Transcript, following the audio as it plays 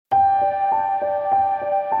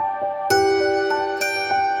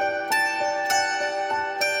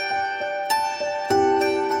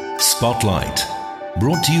Spotlight,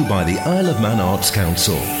 brought to you by the Isle of Man Arts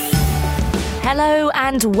Council. Hello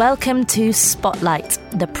and welcome to Spotlight,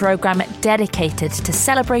 the programme dedicated to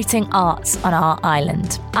celebrating arts on our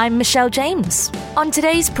island. I'm Michelle James. On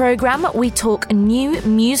today's programme, we talk new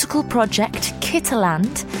musical project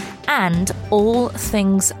Kitterland and all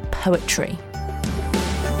things poetry.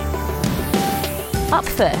 Up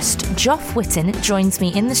first, Joff Whitten joins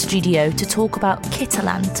me in the studio to talk about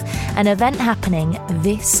Kitterland, an event happening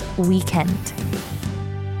this weekend.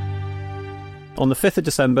 On the 5th of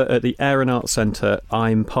December at the Air and Arts Centre,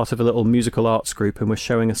 I'm part of a little musical arts group and we're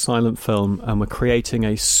showing a silent film and we're creating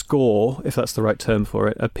a score, if that's the right term for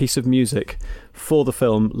it, a piece of music for the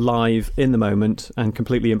film live in the moment and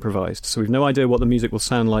completely improvised. So we've no idea what the music will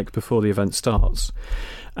sound like before the event starts.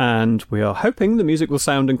 And we are hoping the music will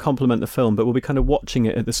sound and complement the film, but we'll be kind of watching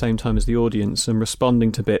it at the same time as the audience and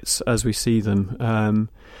responding to bits as we see them.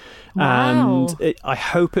 Wow. And I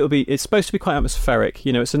hope it's supposed to be quite atmospheric.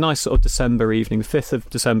 You know, it's a nice sort of December evening. The 5th of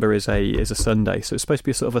December is a Sunday, so it's supposed to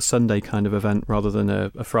be a sort of a Sunday kind of event rather than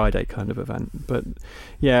a Friday kind of event. But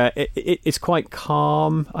yeah, it's quite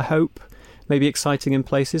calm, I hope. Maybe exciting in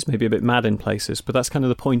places, maybe a bit mad in places, but that's kind of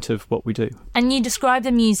the point of what we do. And you describe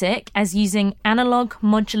the music as using analogue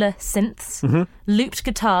modular synths, looped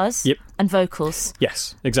guitars, and vocals.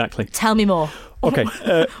 Yes, exactly. Tell me more. Okay.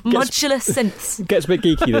 Modular synths. Gets a bit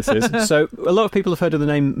geeky, this is. So a lot of people have heard of the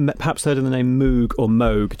name, perhaps heard of the name Moog or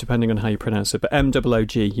Moog, depending on how you pronounce it, but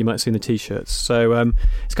M-O-O-G, you might see in the T-shirts. So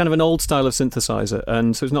it's kind of an old style of synthesizer,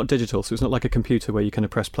 and so it's not digital, so it's not like a computer where you kind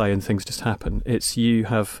of press play and things just happen. It's you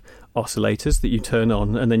have oscillators that you turn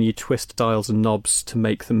on, and then you twist dials and knobs to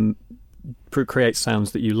make them create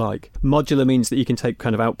sounds that you like. Modular means that you can take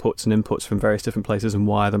kind of outputs and inputs from various different places and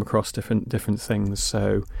wire them across different things.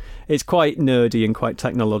 So it's quite nerdy and quite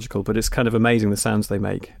technological, but it's kind of amazing the sounds they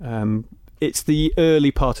make. It's the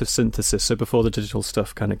early part of synthesis, so before the digital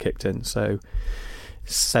stuff kind of kicked in. So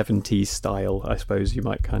 70s style, I suppose you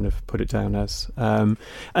might kind of put it down as. And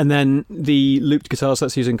then the looped guitars,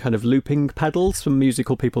 that's using kind of looping pedals. Some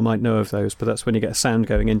musical people might know of those, but that's when you get a sound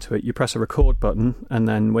going into it. You press a record button, and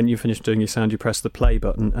then when you finish doing your sound, you press the play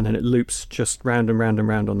button, and then it loops just round and round and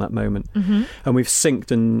round on that moment. And we've synced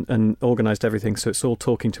and organised everything, so it's all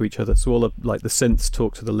talking to each other. So all like the synths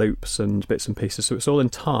talk to the loops and bits and pieces, so it's all in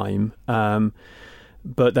time.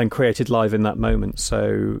 But then created live in that moment.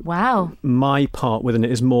 So wow, my part within it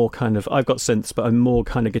is more kind of, I've got synths, but I'm more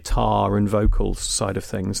kind of guitar and vocals side of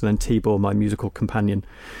things. And then Tibor, my musical companion,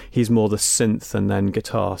 he's more the synth and then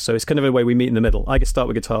guitar. So it's kind of a way we meet in the middle. I can start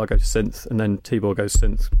with guitar, go to synth, and then Tibor goes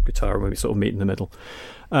synth, guitar, and we sort of meet in the middle.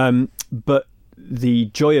 But the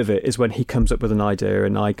joy of it is when he comes up with an idea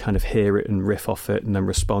and I kind of hear it and riff off it and then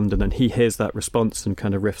respond, and then he hears that response and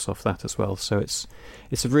kind of riffs off that as well. So it's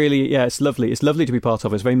really, it's lovely. It's lovely to be part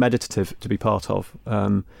of. It's very meditative to be part of,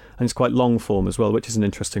 and it's quite long form as well, which is an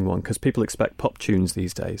interesting one because people expect pop tunes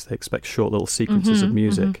these days. They expect short little sequences of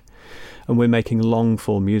music, and we're making long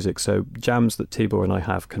form music. So jams that Tibor and I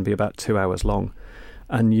have can be about 2 hours long.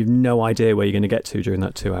 And you've no idea where you're going to get to during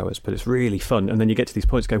that 2 hours, but it's really fun. And then you get to these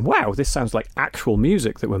points going, wow, this sounds like actual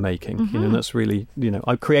music that we're making. You know, and that's really,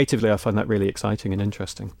 creatively, I find that really exciting and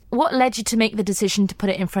interesting. What led you to make the decision to put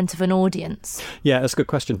it in front of an audience? Yeah, that's a good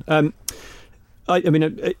question. I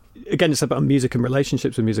mean, again, it's about music and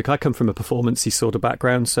relationships with music. I come from a performance-y sort of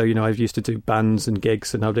background, so, I've used to do bands and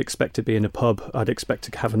gigs, and I would expect to be in a pub. I'd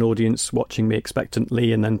expect to have an audience watching me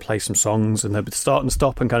expectantly and then play some songs, and they would start and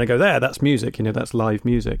stop and kind of go, that's music, that's live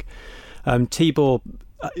music. Tibor,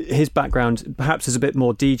 his background perhaps is a bit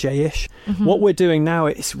more DJ-ish. What we're doing now,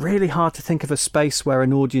 it's really hard to think of a space where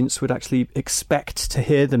an audience would actually expect to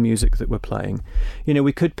hear the music that we're playing.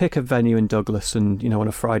 We could pick a venue in Douglas and, on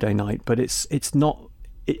a Friday night, but it's not.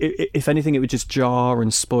 If anything, it would just jar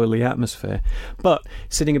and spoil the atmosphere. But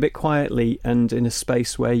sitting a bit quietly and in a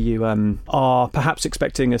space where you are perhaps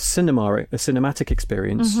expecting a cinematic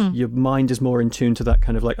experience, your mind is more in tune to that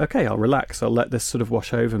kind of like, okay, I'll relax, I'll let this sort of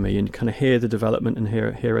wash over me and kind of hear the development and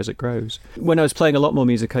hear as it grows. When I was playing a lot more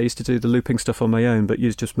music, I used to do the looping stuff on my own, but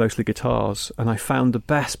used just mostly guitars. And I found the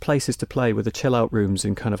best places to play were the chill-out rooms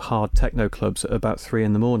in kind of hard techno clubs at about 3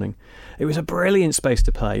 a.m. It was a brilliant space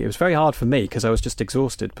to play. It was very hard for me because I was just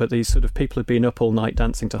exhausted, but these sort of people who'd been up all night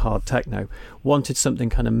dancing to hard techno wanted something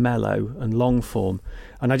kind of mellow and long form,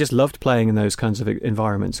 and I just loved playing in those kinds of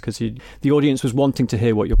environments because the audience was wanting to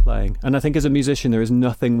hear what you're playing. And I think as a musician there is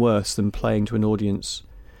nothing worse than playing to an audience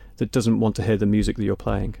that doesn't want to hear the music that you're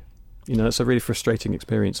playing. It's a really frustrating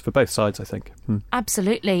experience for both sides, I think.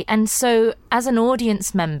 Absolutely. And so as an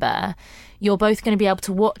audience member, you're both going to be able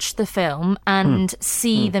to watch the film and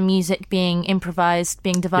see the music being improvised,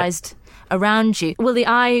 being devised around you. Will the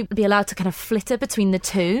eye be allowed to kind of flitter between the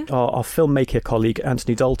two? Our filmmaker colleague,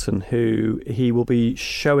 Anthony Dalton, he will be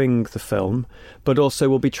showing the film, but also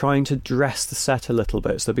will be trying to dress the set a little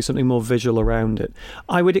bit, so there'll be something more visual around it.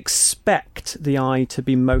 I would expect the eye to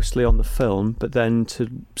be mostly on the film, but then to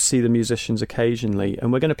see the musicians occasionally.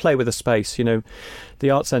 And we're going to play with the space. You know, the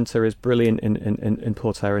Art Centre is brilliant in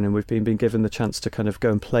Port Erin, and we've been given the chance to kind of go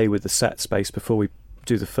and play with the set space before we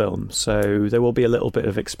do the film. So there will be a little bit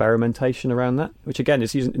of experimentation around that, which again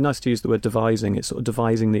is nice to use the word devising. It's sort of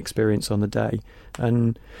devising the experience on the day.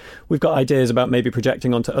 And we've got ideas about maybe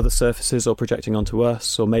projecting onto other surfaces or projecting onto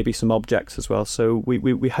us, or maybe some objects as well. So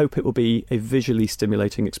we hope it will be a visually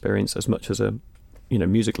stimulating experience as much as a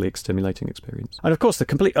musically stimulating experience. And of course, the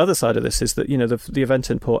complete other side of this is that, the event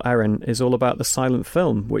in Port Erin is all about the silent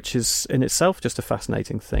film, which is in itself just a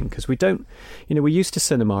fascinating thing, because we're used to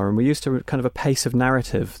cinema, and we're used to kind of a pace of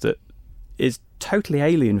narrative that is totally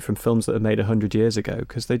alien from films that are made 100 years ago,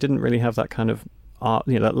 because they didn't really have that kind of art,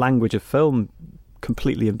 that language of film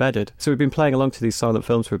completely embedded. So we've been playing along to these silent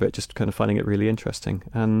films for a bit, just kind of finding it really interesting.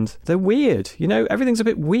 And they're weird, everything's a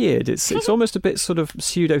bit weird. It's almost a bit sort of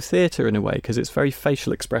pseudo-theatre in a way, because it's very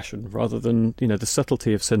facial expression rather than, the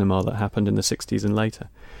subtlety of cinema that happened in the 60s and later.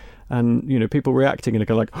 And, people reacting and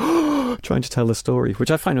going like, trying to tell the story,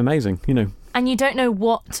 which I find amazing, And you don't know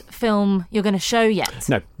what film you're going to show yet?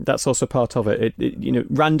 No, that's also part of it.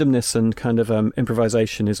 Randomness and kind of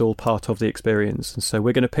improvisation is all part of the experience. And so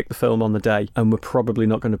we're going to pick the film on the day, and we're probably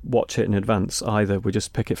not going to watch it in advance either. We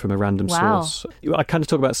just pick it from a random source. I kind of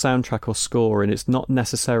talk about soundtrack or score, and it's not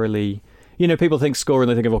necessarily... people think score and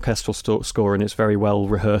they think of orchestral score, and it's very well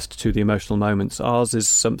rehearsed to the emotional moments. Ours is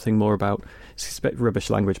something more about, it's a bit rubbish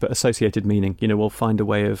language, but associated meaning. We'll find a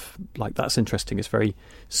way of, like, that's interesting. It's very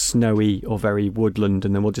snowy or very woodland,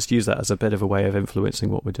 and then we'll just use that as a bit of a way of influencing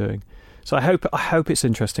what we're doing. So I hope it's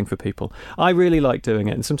interesting for people. I really like doing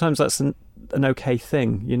it, and sometimes that's an okay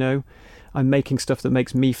thing, I'm making stuff that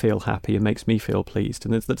makes me feel happy and makes me feel pleased.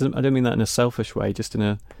 And I don't mean that in a selfish way, just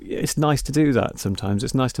it's nice to do that sometimes.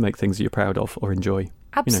 It's nice to make things that you're proud of or enjoy.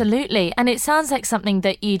 Absolutely. And it sounds like something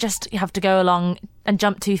that you have to go along and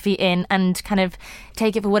jump 2 feet in and kind of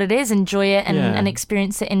take it for what it is, enjoy it and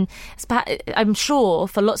experience it. I'm sure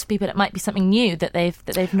for lots of people it might be something new that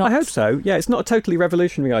they've not... I hope so. Yeah, it's not a totally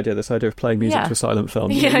revolutionary idea, this idea of playing music to a silent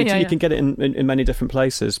film. You can get it in many different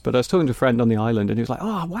places. But I was talking to a friend on the island, and he was like,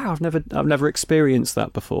 oh, wow, I've never experienced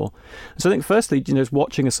that before. So I think firstly,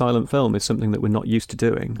 watching a silent film is something that we're not used to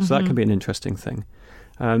doing. So that can be an interesting thing.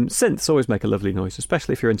 Synths always make a lovely noise,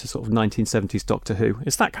 especially if you're into sort of 1970s Doctor Who.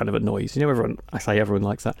 It's that kind of a noise. Everyone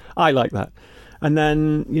likes that. I like that. And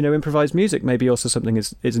then, improvised music maybe also something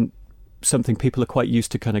isn't something people are quite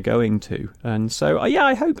used to kind of going to. And so,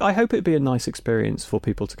 I hope it'd be a nice experience for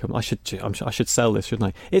people to come. I should sell this,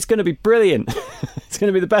 shouldn't I? It's going to be brilliant. It's going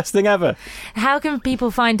to be the best thing ever. How can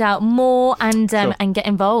people find out more and get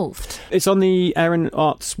involved? It's on the Erin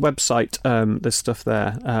Arts website. There's stuff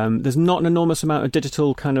there. There's not an enormous amount of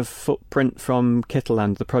digital kind of footprint from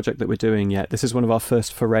Kitterland, the project that we're doing yet. This is one of our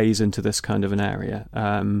first forays into this kind of an area.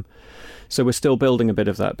 So we're still building a bit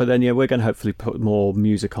of that. But then, we're going to hopefully put more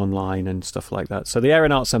music online and stuff like that. So the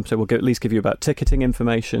Erin Arts Centre will at least give you about ticketing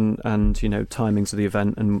information and, timings of the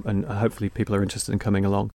event, and hopefully people are interested in coming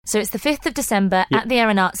along. So it's the 5th of December at the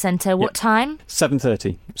Erin Arts Centre. What time?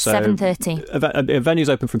 7:30. So 7:30. The venue's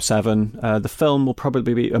open from 7. The film will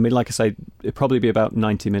probably be, like I say, it'll probably be about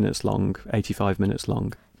 90 minutes long, 85 minutes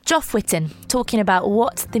long. Joff Whitton talking about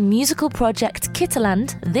what the musical project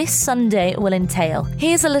Kitterland this Sunday will entail.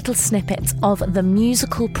 Here's a little snippet of the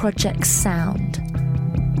musical project's sound.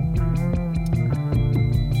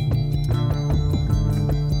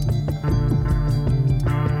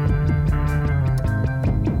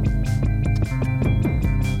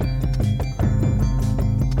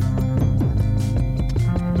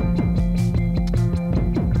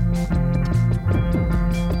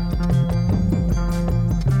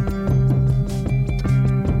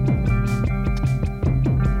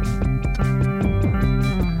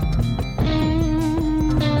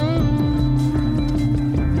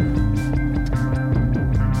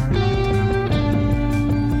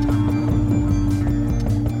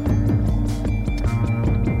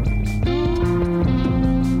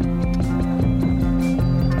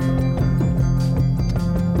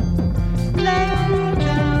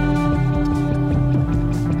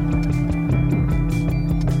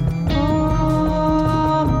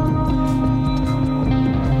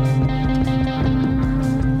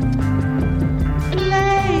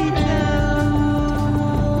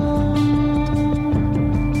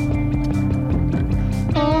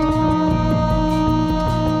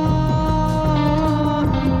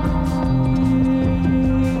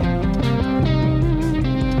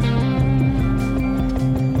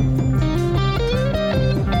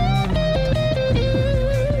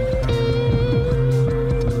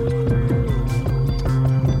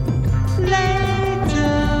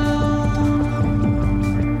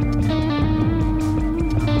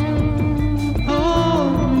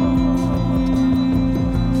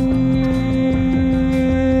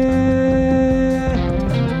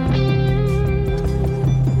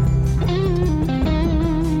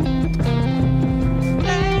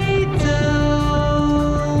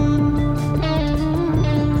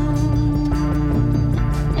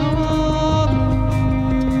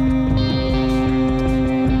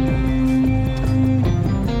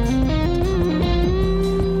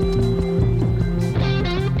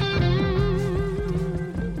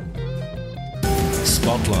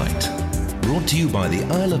 Spotlight. Brought to you by the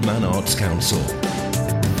Isle of Man Arts Council.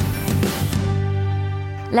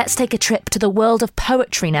 Let's take a trip to the world of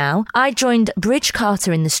poetry now. I joined Bridge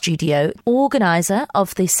Carter in the studio, organiser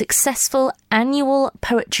of the successful annual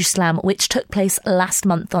Poetry Slam, which took place last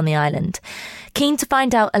month on the island. Keen to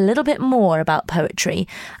find out a little bit more about poetry,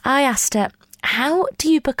 I asked her, how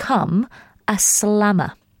do you become a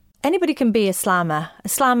slammer? Anybody can be a slammer. A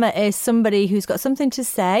slammer is somebody who's got something to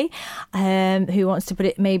say, who wants to put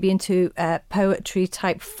it maybe into a poetry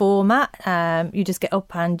type format. You just get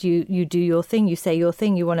up and you do your thing, you say your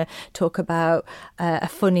thing. You want to talk about a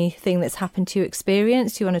funny thing that's happened to your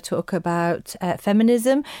experience. You want to talk about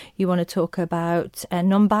feminism. You want to talk about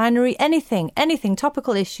non-binary, anything,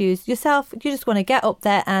 topical issues. Yourself, you just want to get up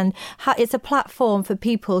there and it's a platform for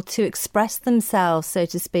people to express themselves, so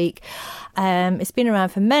to speak. It's been around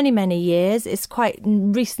for many years. It's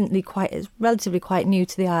it's relatively quite new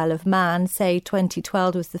to the Isle of Man. Say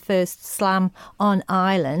 2012 was the first slam on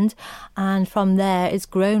island, and from there it's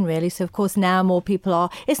grown really. So of course now more people are.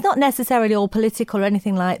 It's not necessarily all political or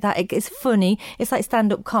anything like that. It's funny. It's like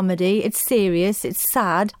stand-up comedy. It's serious. It's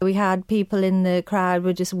sad. We had people in the crowd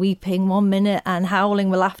were just weeping one minute and howling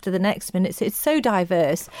with laughter the next minute. So it's so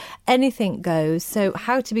diverse. Anything goes. So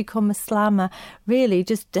how to become a slammer? Really,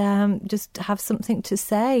 just have something to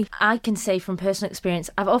say. I can say from personal experience,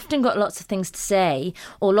 I've often got lots of things to say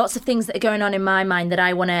or lots of things that are going on in my mind that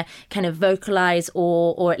I want to kind of vocalise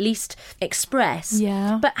or at least express.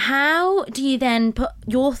 Yeah. But how do you then put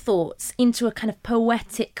your thoughts into a kind of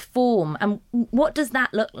poetic form? And what does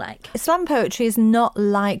that look like? Slam poetry is not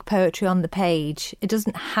like poetry on the page. It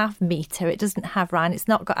doesn't have metre, it doesn't have rhyme, it's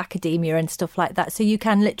not got academia and stuff like that. So you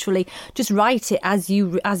can literally just write it as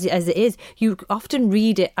it is. You often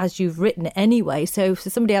read it as you've written it anyway. So for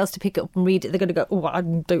somebody else to pick it up and read it, they're going to go, oh, I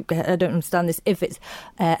don't understand this. If it's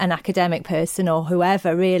an academic person or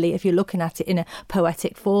whoever, really, if you're looking at it in a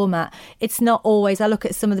poetic format, it's not always. I look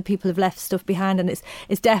at some of the people who've left stuff behind, and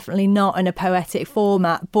it's definitely not in a poetic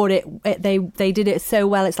format. But they did it so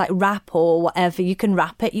well. It's like rap or whatever. You can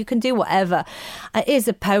rap it. You can do whatever. It is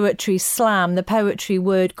a poetry slam. The poetry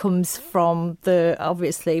word comes from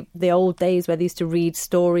obviously the old days where they used to read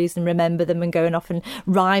stories and remember them and going off and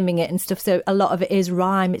rhyming it and stuff. So a lot of it is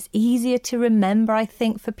rhyme. It's easier to remember, I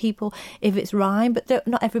think, for people if it's rhyme, but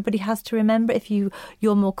not everybody has to remember. If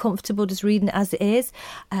you're more comfortable just reading it as it is,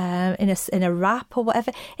 in a rap or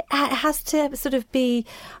whatever, it has to sort of be,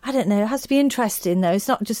 I don't know, it has to be interesting though. It's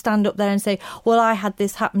not just stand up there and say, well, I had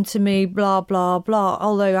this happen to me, blah blah blah.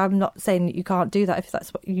 Although I'm not saying that you can't do that. If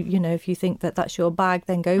that's what if you think that that's your bag,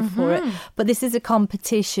 then go for it. But this is a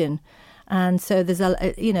competition. And so there's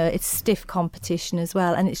it's stiff competition as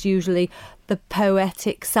well. And it's usually the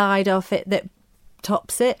poetic side of it that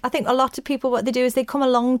tops it. I think a lot of people, what they do is they come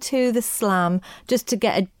along to the slam just to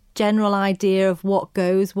get a general idea of what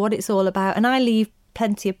goes, what it's all about. And I leave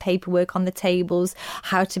plenty of paperwork on the tables,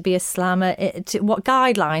 how to be a slammer, what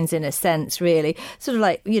guidelines in a sense, really. Sort of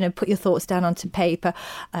like, put your thoughts down onto paper,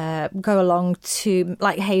 go along to,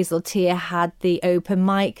 like Hazel Tier had the open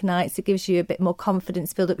mic nights. It gives you a bit more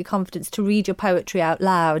confidence, build up your confidence to read your poetry out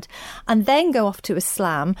loud, and then go off to a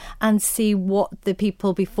slam and see what the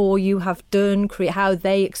people before you have done, create how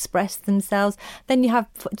they express themselves. Then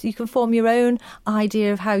you can form your own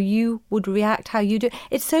idea of how you would react, how you do.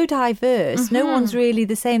 It's so diverse. No one's really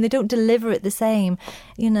the same. They don't deliver it the same.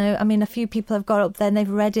 A few people have got up there and they've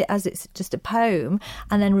read it as it's just a poem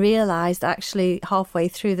and then realised actually halfway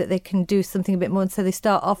through that they can do something a bit more. And so they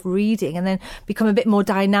start off reading and then become a bit more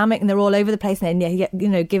dynamic and they're all over the place and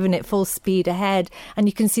then, giving it full speed ahead. And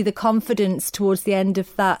you can see the confidence towards the end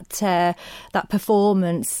of that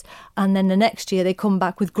performance. And then the next year they come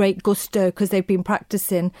back with great gusto because they've been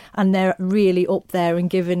practising and they're really up there and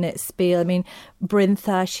giving it spiel.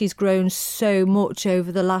 Brintha, she's grown so much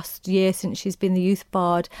over the last year since she's been the youth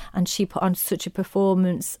bard, and she put on such a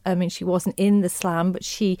performance. She wasn't in the slam, but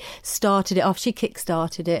she started it off. She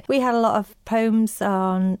kick-started it. We had a lot of poems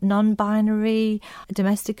on non-binary,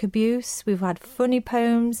 domestic abuse. We've had funny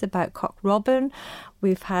poems about Cock Robin.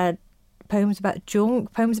 We've had poems about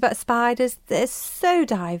junk, poems about spiders. They're so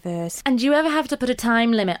diverse. And do you ever have to put a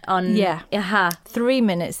time limit on? Yeah. 3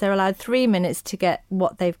 minutes. They're allowed 3 minutes to get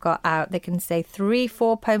what they've got out. They can say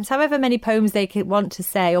 3-4 poems, however many poems they want to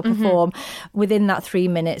say or perform within that 3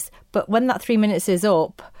 minutes. But when that 3 minutes is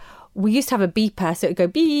up, we used to have a beeper, so it would go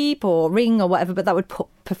beep or ring or whatever, but that would put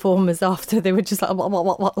performers off, so they would just like,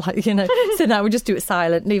 what, like, you know. So now we just do it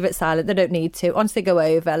silent, leave it silent. They don't need to. Once they go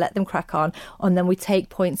over, let them crack on, and then we take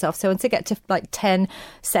points off. So once they get to like 10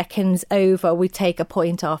 seconds over, we take a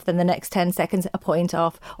point off. Then the next 10 seconds, a point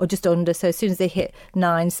off, or just under. So as soon as they hit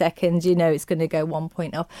 9 seconds, you know it's going to go 1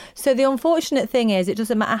 point off. So the unfortunate thing is, it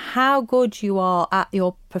doesn't matter how good you are at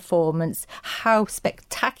your performance, how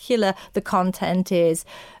spectacular the content is.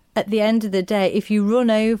 At the end of the day, if you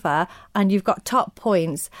run over and you've got top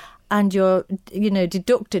points and you're, you know,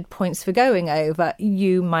 deducted points for going over,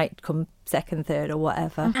 you might come second, third or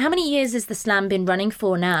whatever. How many years has the Slam been running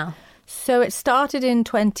for now? So it started in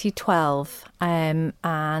 2012 and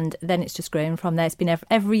then it's just grown from there. It's been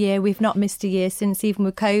every year. We've not missed a year since, even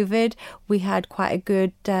with COVID. We had quite a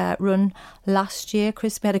good run last year. We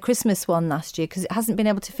had a Christmas one last year because it hasn't been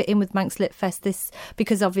able to fit in with Manx Lit Fest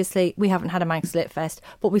because obviously we haven't had a Manx Lit Fest,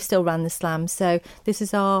 but we still ran the Slam. So this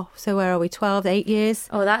is so where are we, 8 years?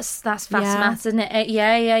 Oh, that's fast maths, isn't it?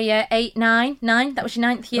 8, 9. That was your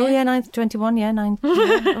 9th year? Oh, yeah, 9th, 21, yeah, 9. Yeah.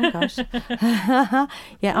 Oh, gosh.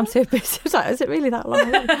 Yeah, I'm so busy. Is it really that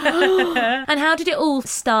long? And how did it all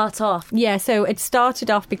start off? Yeah, so it started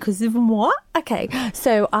off because of what? Okay,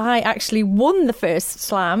 so I actually won the first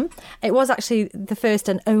Slam. It was actually the first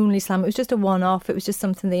and only Slam. It was just a one-off. It was just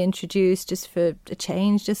something they introduced just for a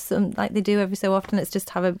change, just some, like they do every so often. Let's just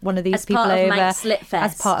have one of these as people part of over. Manx Lit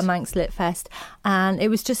Fest. As part of Manx Lit Fest. And it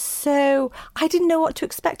was just so... I didn't know what to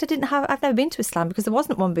expect. I've never been to a Slam because there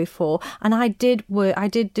wasn't one before. And I did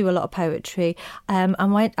do a lot of poetry.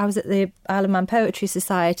 I was at the Isle of Man Poetry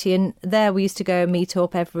Society, and there we used to go and meet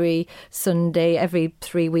up every Sunday, every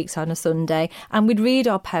 3 weeks on a Sunday, and we'd read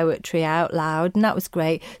our poetry out loud, and that was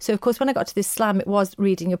great. So of course when I got to this Slam, it was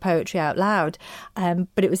reading your poetry out loud,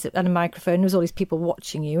 but it was on a microphone. There was all these people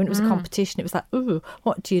watching you, and it was a competition. It was like, ooh,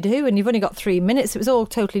 what do you do? And you've only got 3 minutes. It was all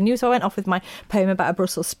totally new. So I went off with my poem about a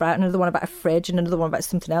Brussels sprout, another one about a fridge, and another one about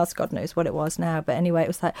something else. God knows what it was now. But anyway, it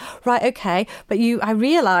was like, right, okay. But I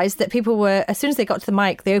realised that people were, as soon as they got to the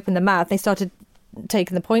mic, they opened their mouth, they started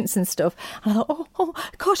taking the points and stuff, and I thought, oh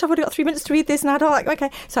gosh, I've already got 3 minutes to read this, and I don't like,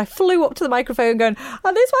 okay. So I flew up to the microphone going,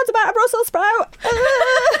 and this one's about a Brussels sprout,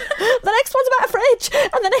 the next one's about a fridge,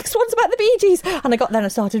 and the next one's about the Bee Gees. And I got there and I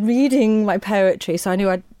started reading my poetry, so I knew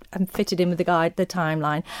I'm fitted in with the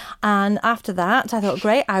timeline. And after that, I thought,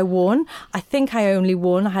 great, I won. I think I only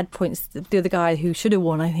won. I had points. The other guy who should have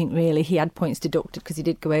won, I think, really, he had points deducted because he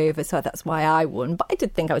did go over. So that's why I won. But I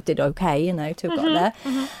did think I did okay, to have got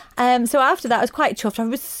there. So after that, I was quite chuffed. I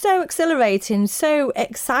was so exhilarating, so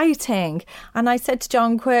exciting. And I said to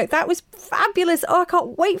John Quirk, that was fabulous. Oh, I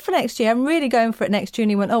can't wait for next year. I'm really going for it next year.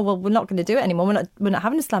 And he went, oh, well, we're not going to do it anymore. We're not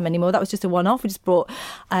having a Slam anymore. That was just a one-off. We just brought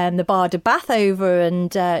the Bard of Bath over,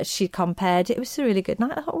 and she compared it. It was a really good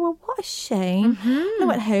night. I thought, well, what a shame. I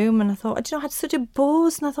went home and I thought, I had such a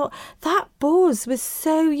buzz, and I thought that buzz was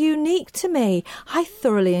so unique to me. I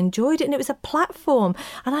thoroughly enjoyed it, and it was a platform,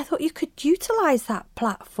 and I thought you could utilise that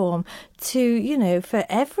platform to, for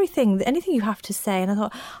everything, anything you have to say. And I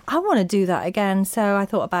thought, I want to do that again. So I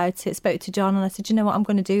thought about it, spoke to John, and I said, you know what, I'm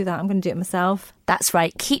going to do that. I'm going to do it myself. That's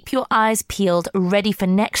right. Keep your eyes peeled, ready for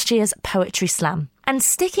next year's Poetry Slam. And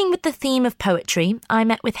sticking with the theme of poetry, I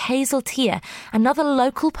met with Hazel Tier, another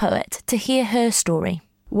local poet, to hear her story.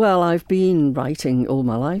 Well, I've been writing all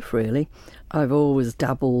my life, really. I've always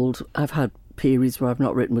dabbled. I've had periods where I've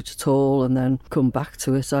not written much at all and then come back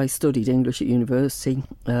to it. I studied English at university,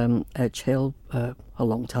 Edge Hill, a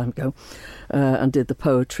long time ago, and did the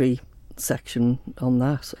poetry section on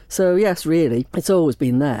that. So, yes, really, it's always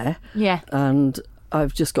been there. Yeah. And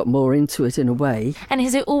I've just got more into it in a way. And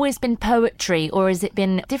has it always been poetry, or has it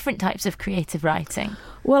been different types of creative writing?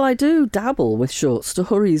 Well, I do dabble with short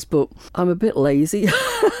stories, but I'm a bit lazy.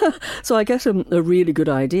 So I get a really good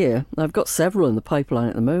idea. I've got several in the pipeline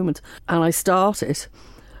at the moment, and I start it,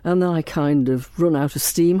 and then I kind of run out of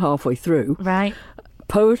steam halfway through. Right.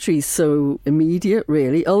 Poetry's so immediate,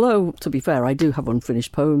 really. Although, to be fair, I do have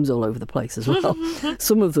unfinished poems all over the place as well.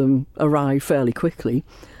 Some of them arrive fairly quickly,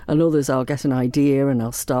 and others I'll get an idea and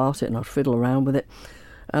I'll start it and I'll fiddle around with it.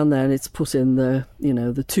 And then it's put in the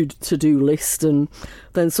to-do list, and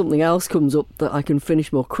then something else comes up that I can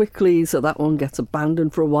finish more quickly, so that one gets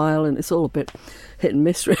abandoned for a while, and it's all a bit hit and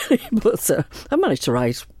miss, really. But I managed to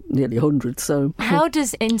write nearly 100, so... How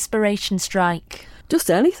does inspiration strike? Just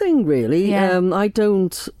anything, really. Yeah. I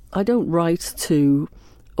don't write to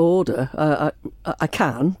order. I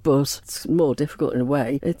can, but it's more difficult in a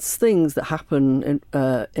way. It's things that happen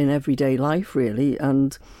in everyday life, really,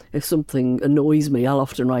 and if something annoys me, I'll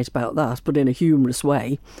often write about that, but in a humorous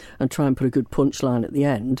way, and try and put a good punchline at the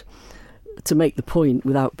end. to make the point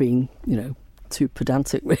without being, too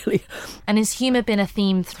pedantic, really. And has humour been a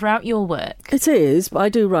theme throughout your work? It is, but I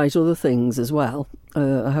do write other things as well.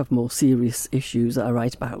 I have more serious issues that I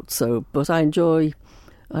write about. But I enjoy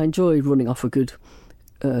running off a good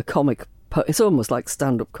comic. It's almost like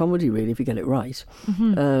stand-up comedy, really, if you get it right.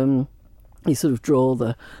 Mm-hmm. You sort of draw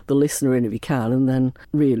the listener in if you can, and then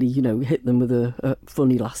really, hit them with a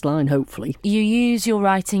funny last line, hopefully. You use your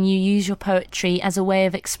writing, you use your poetry as a way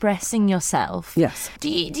of expressing yourself. Yes. Do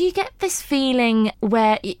you get this feeling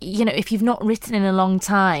where, if you've not written in a long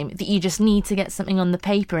time, that you just need to get something on the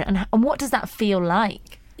paper? And what does that feel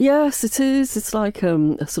like? Yes, it is. It's like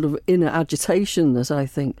a sort of inner agitation that I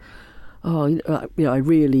think, I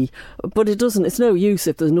really... But it doesn't... It's no use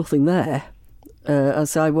if there's nothing there.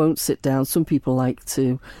 As I won't sit down. Some people like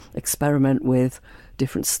to experiment with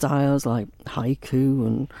different styles, like haiku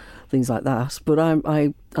and things like that. But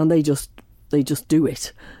they just do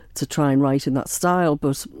it to try and write in that style.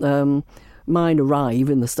 But mine arrive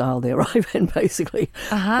in the style they arrive in, basically.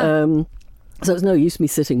 Uh-huh. So it's no use me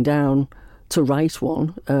sitting down to write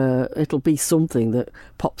one. It'll be something that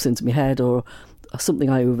pops into my head or something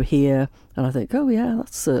I overhear, and I think, oh yeah,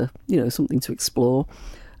 that's something to explore,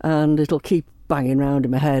 and it'll keep banging around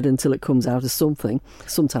in my head until it comes out as something,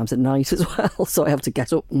 sometimes at night as well, so I have to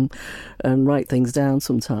get up and write things down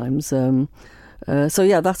sometimes. So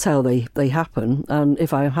that's how they happen. And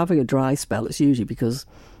if I'm having a dry spell, it's usually because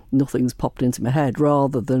nothing's popped into my head,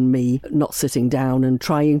 rather than me not sitting down and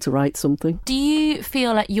trying to write something. Do you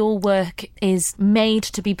feel like your work is made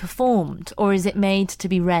to be performed, or is it made to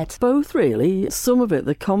be read? Both, really. Some of it,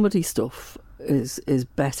 the comedy stuff, is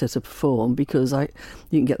better to perform because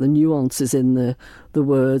you can get the nuances in the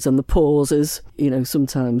words and the pauses.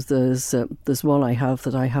 Sometimes there's one I have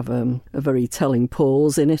that I have a very telling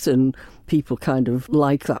pause in it, and people kind of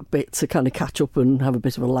like that bit to kind of catch up and have a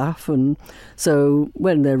bit of a laugh. And so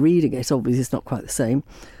when they're reading it, obviously it's not quite the same.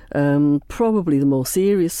 Probably the more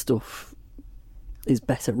serious stuff is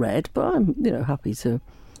better read, but I'm happy to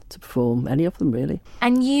perform any of them, really.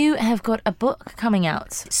 And you have got a book coming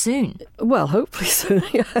out soon. Well, hopefully soon,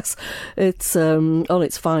 yes. It's on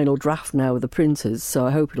its final draft now with the printers, so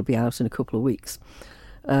I hope it'll be out in a couple of weeks.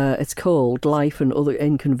 It's called Life and Other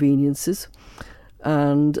Inconveniences,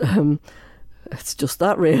 and it's just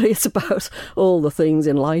that, really. It's about all the things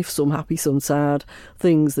in life, some happy, some sad,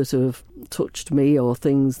 things that have touched me or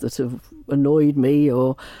things that have annoyed me,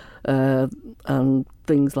 or and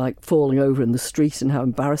things like falling over in the street and how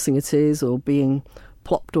embarrassing it is, or being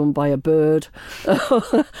plopped on by a bird,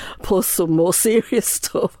 plus some more serious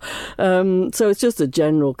stuff. So it's just a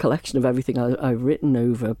general collection of everything I've written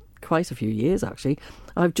over quite a few years, actually.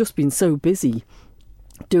 I've just been so busy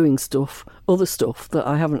doing other stuff, that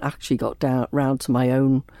I haven't actually got round to my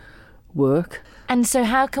own work. And so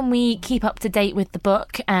how can we keep up to date with the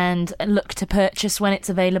book and look to purchase when it's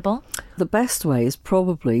available? The best way is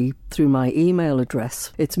probably through my email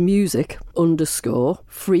address. It's music_freak,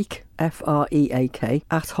 FREAK,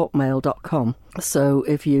 @hotmail.com. So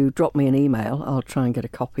if you drop me an email, I'll try and get a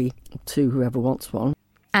copy to whoever wants one.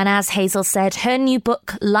 And as Hazel said, her new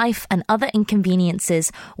book, Life and Other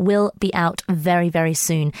Inconveniences, will be out very, very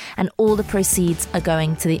soon. And all the proceeds are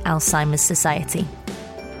going to the Alzheimer's Society.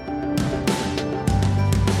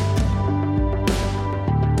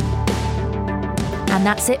 And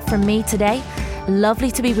that's it from me today. Lovely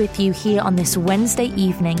to be with you here on this Wednesday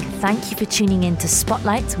evening. Thank you for tuning in to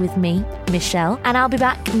Spotlight with me, Michelle. And I'll be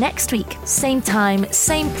back next week, same time,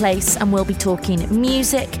 same place, and we'll be talking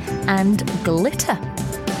music and glitter.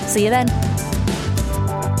 See you then.